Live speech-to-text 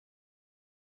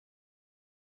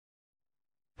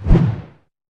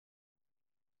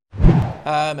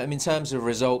I mean, in terms of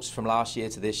results from last year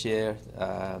to this year,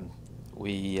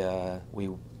 we want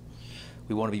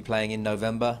to be playing in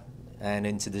November and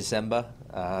into December.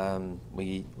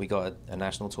 We got a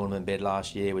national tournament bid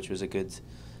last year, which was a good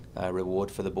reward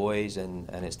for the boys, and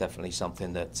it's definitely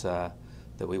something that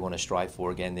we want to strive for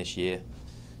again this year.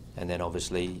 And then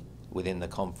obviously within the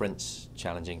conference,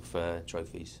 challenging for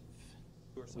trophies.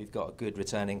 We've got a good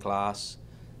returning class.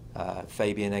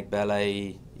 Fabian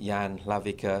Egbele, Jan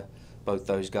Hlavica, both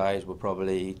those guys were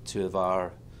probably two of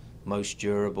our most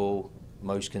durable,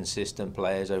 most consistent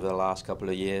players over the last couple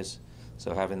of years.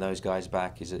 So having those guys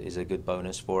back is a good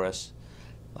bonus for us.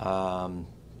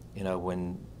 You know,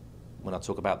 when I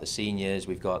talk about the seniors,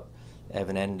 we've got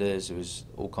Evan Enders, who was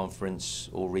all-conference,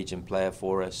 all-region player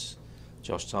for us.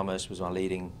 Josh Thomas was our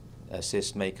leading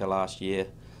assist maker last year.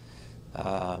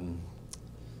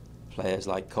 Players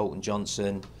like Colton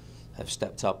Johnson have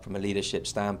stepped up from a leadership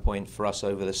standpoint for us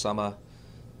over the summer.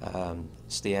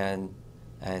 Stian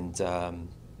and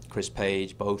Chris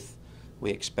Page, both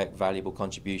we expect valuable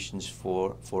contributions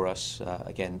for us,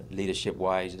 again,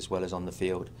 leadership-wise as well as on the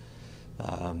field.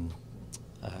 And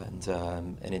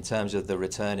in terms of the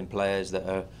returning players that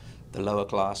are the lower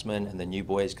classmen and the new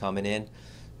boys coming in,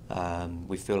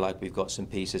 we feel like we've got some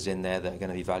pieces in there that are going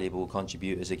to be valuable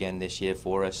contributors again this year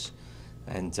for us,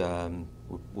 and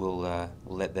we'll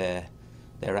let their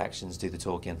actions do the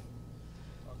talking.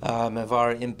 Of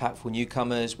our impactful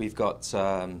newcomers, we've got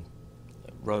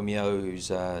Romeo, who's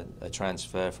a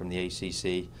transfer from the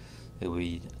ACC, who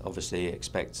we obviously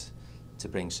expect to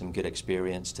bring some good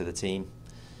experience to the team.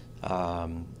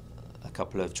 A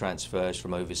couple of transfers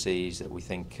from overseas that we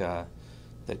think that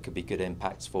could be good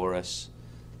impacts for us.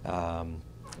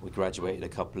 We graduated a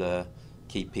couple of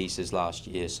key pieces last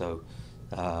year, so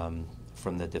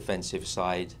from the defensive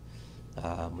side,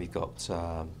 we've got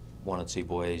one or two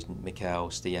boys, Mikhail,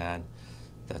 Stian,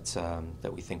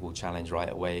 that we think will challenge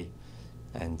right away.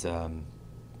 And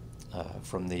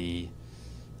from the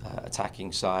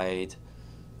attacking side,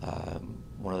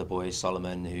 one of the boys,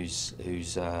 Solomon, who's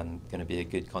going to be a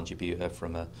good contributor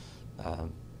from a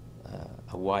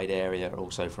wide area,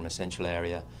 also from a central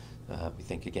area. We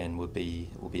think again will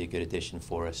be a good addition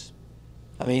for us.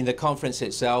 I mean, the conference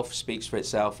itself speaks for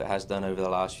itself. It has done over the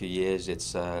last few years.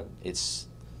 It's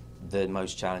the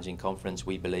most challenging conference,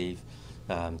 we believe,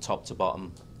 top to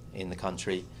bottom in the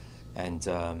country, and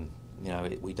you know,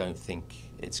 we don't think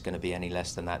it's going to be any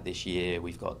less than that this year.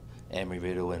 We've got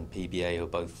Embry-Riddle and PBA who are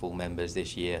both full members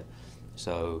this year,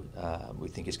 so we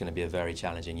think it's going to be a very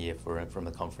challenging year from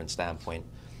a conference standpoint.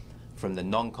 From the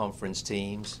non-conference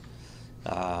teams,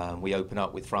 we open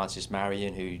up with Francis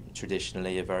Marion, who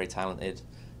traditionally are very talented,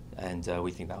 and we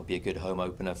think that will be a good home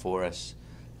opener for us.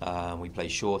 We play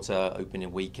Shorter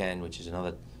opening weekend, which is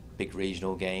another big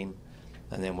regional game,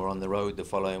 and then we're on the road the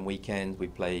following weekend. We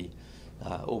play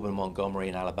Auburn Montgomery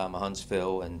and Alabama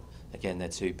Huntsville, and again, they're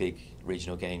two big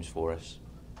regional games for us.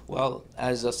 Well,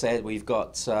 as I said, we've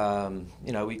got,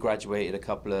 you know, we graduated a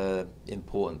couple of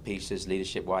important pieces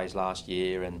leadership-wise last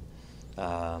year, and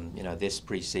you know, this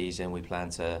pre-season we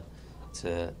plan to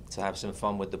have some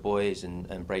fun with the boys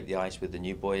and break the ice with the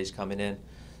new boys coming in.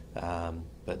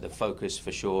 But the focus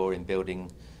for sure in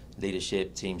building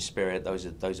leadership, team spirit, those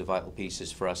are vital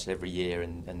pieces for us every year,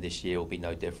 and this year will be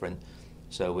no different.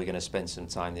 So we're going to spend some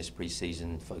time this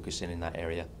pre-season focusing in that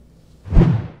area.